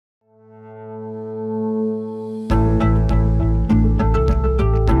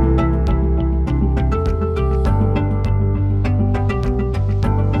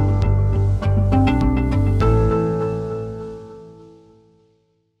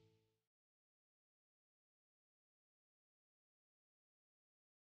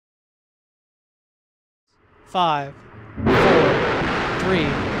5, 4, 3,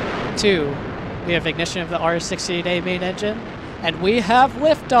 2. We have ignition of the RS-68A main engine, and we have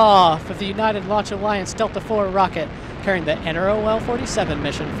liftoff of the United Launch Alliance Delta IV rocket carrying the NROL-47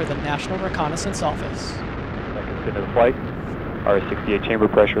 mission for the National Reconnaissance Office. Seconds into the flight. RS-68 chamber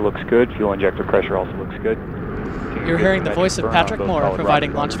pressure looks good. Fuel injector pressure also looks good. You're hearing the voice of Patrick Moore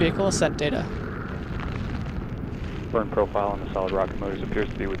providing launch vehicle ascent data. Burn profile on the solid rocket motors appears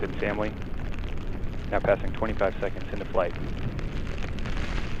to be within family. Now passing 25 seconds into flight.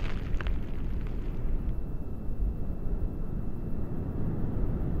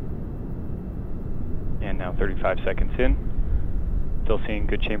 And now 35 seconds in. Still seeing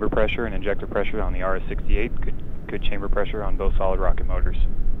good chamber pressure and injector pressure on the RS-68. Good chamber pressure on both solid rocket motors.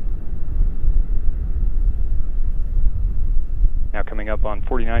 Now coming up on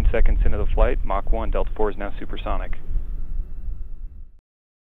 49 seconds into the flight, Mach 1, Delta IV is now supersonic.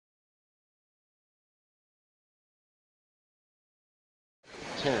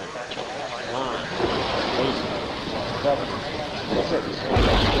 Ten, 9, 8, 7, 6,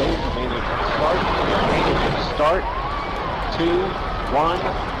 start, 2,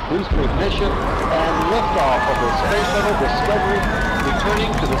 1, booster ignition, and liftoff of the Space Shuttle Discovery, returning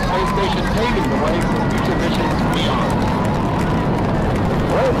to the space station, paving the way for future missions beyond.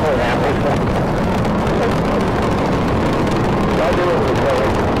 Well, for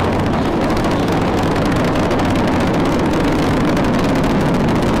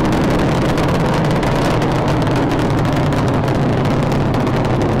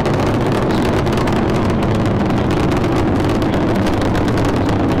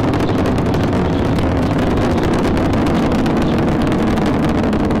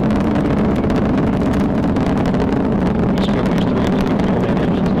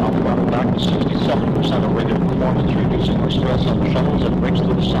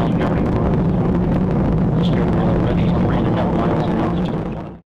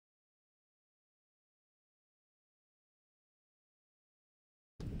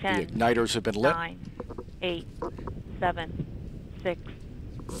The igniters have been lit. 9, 8, 7, 6,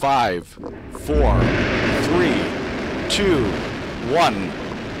 5, 4, 3, 2, 1.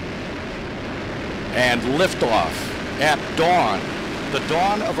 And liftoff at dawn. The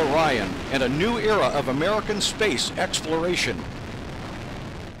dawn of Orion and a new era of American space exploration.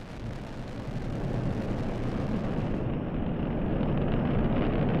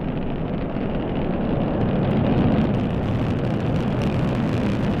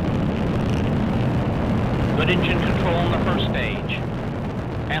 Good engine control on the first stage.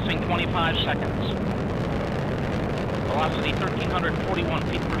 Passing 25 seconds. Velocity 1,341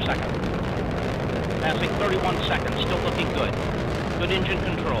 feet per second. Passing 31 seconds, still looking good. Good engine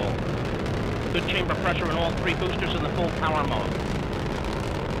control. Good chamber pressure in all three boosters in the full power mode.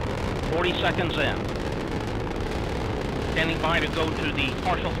 40 seconds in. Standing by to go to the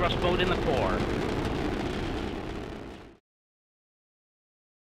partial thrust mode in the core.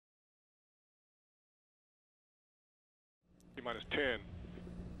 Minus 10,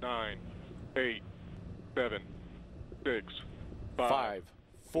 9, 8, 7, 6, 5,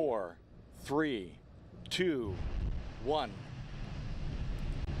 4, 3, 2, 1.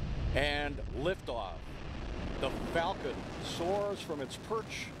 And liftoff. The Falcon soars from its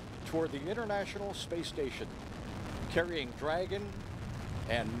perch toward the International Space Station, carrying Dragon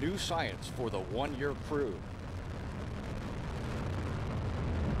and new science for the one-year crew.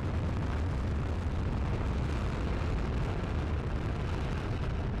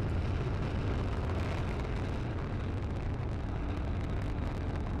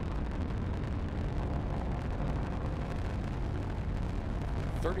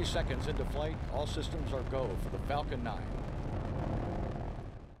 "30 seconds into flight, all systems are go for the Falcon 9.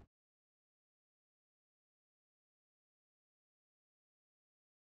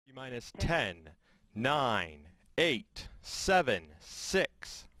 Minus 10, 9, 8, 7,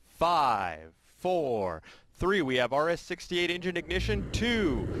 6, 5, 4, 3. We have RS-68 engine ignition.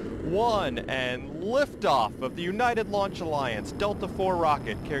 2, 1, and liftoff of the United Launch Alliance Delta IV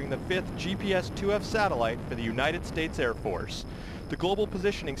rocket carrying the 5th GPS-2F satellite for the United States Air Force. The Global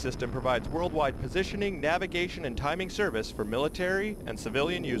Positioning System provides worldwide positioning, navigation, and timing service for military and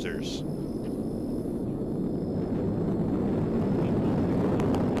civilian users.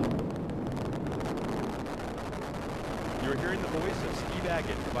 You're hearing the voice of Steve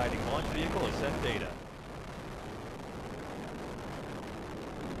Agate providing launch vehicle ascent data.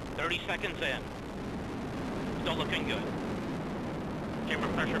 30 seconds in. Still looking good. Chamber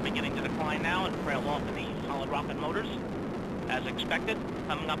pressure beginning to decline now and trail off in the solid rocket motors. As expected,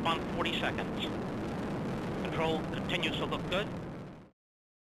 coming up on 40 seconds. Control continues to look good.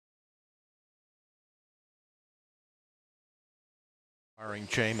 Firing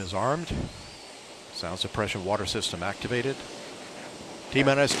chain is armed. Sound suppression water system activated.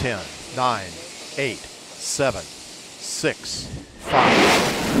 T-minus 10, 9, 8, 7, 6, 5,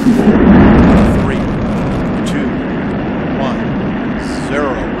 3, 2, 1,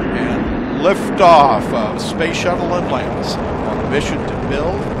 0, and liftoff of Space Shuttle Atlantis on a mission to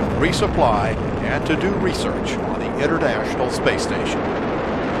build, resupply, and to do research on the International Space Station.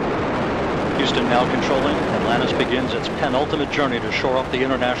 Houston now controlling. Atlantis begins its penultimate journey to shore up the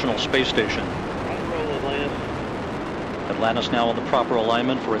International Space Station. Atlantis now in the proper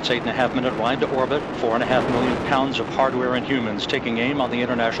alignment for its 8.5-minute ride to orbit. 4.5 million pounds of hardware and humans taking aim on the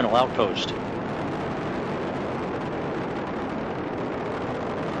International Outpost.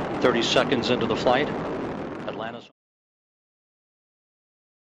 30 seconds into the flight. Atlantis.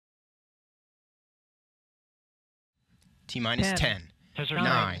 T-minus 10,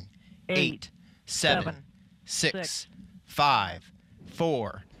 9, 8, 7, 6, 5,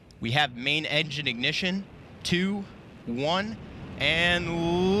 4. We have main engine ignition. 2, 1, and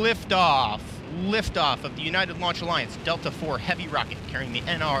liftoff. Liftoff of the United Launch Alliance Delta IV Heavy rocket carrying the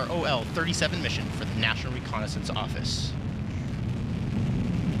NROL-37 mission for the National Reconnaissance Office.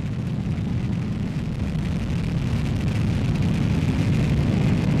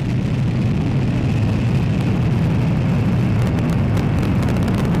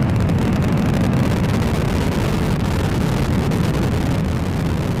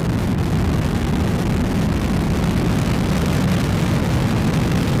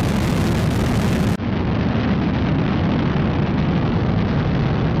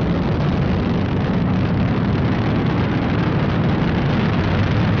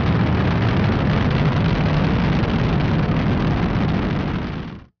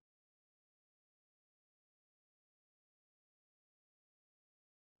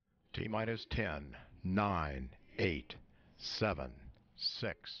 T-minus 10, 9, 8, 7,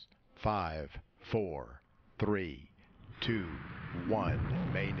 6, 5, 4, 3, 2,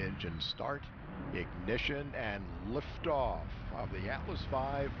 1. Main engine start, ignition, and liftoff of the Atlas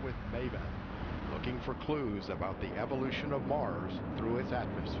V with Maven, looking for clues about the evolution of Mars through its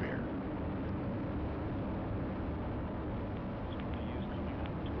atmosphere.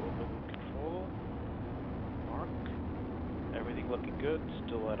 Everything looking good,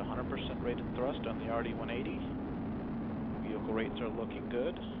 still at 100% rated thrust on the RD-180. Vehicle rates are looking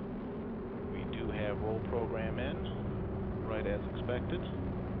good. We do have roll program in, right as expected.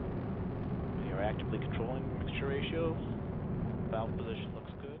 We are actively controlling mixture ratio. Valve position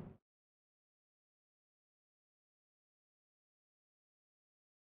looks good.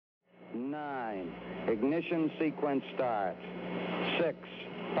 Nine. Ignition sequence start. 6,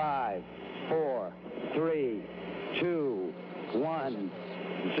 5, 4, 3, 2, 1,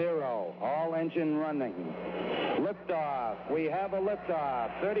 0. All engine running. Liftoff. We have a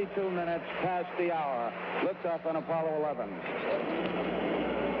liftoff. 32 minutes past the hour. Liftoff on Apollo 11.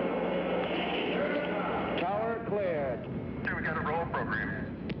 Tower cleared. Okay, we got a roll program.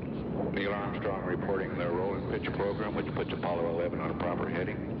 Neil Armstrong reporting the roll and pitch program, which puts Apollo 11 on a proper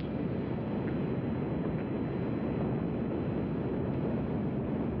heading.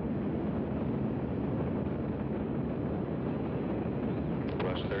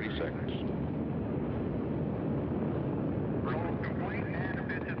 Plus 30 seconds. Roll complete and a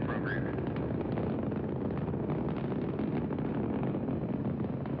pitch program.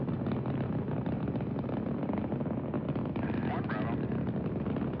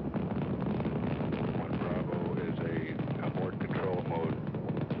 One Bravo is a abort control mode.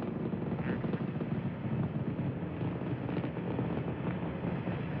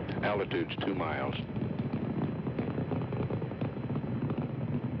 Altitude's 2 miles.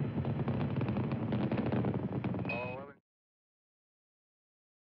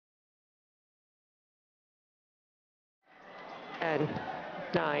 Ten,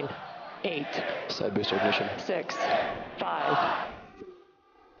 9, 8. Side booster ignition. 6, 5.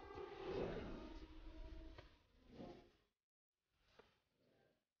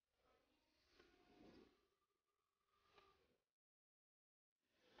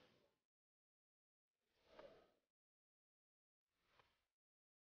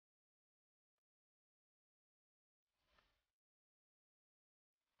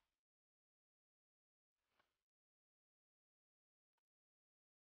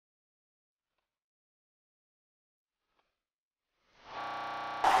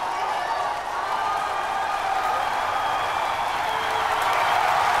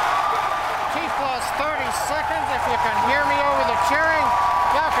 Seconds, if you can hear me over the cheering.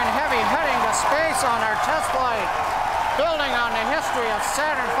 Falcon Heavy heading to space on our test flight. Building on the history of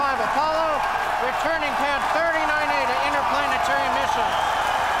Saturn V Apollo, returning pad 39A to interplanetary missions.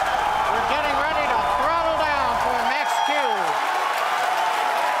 We're getting ready to throw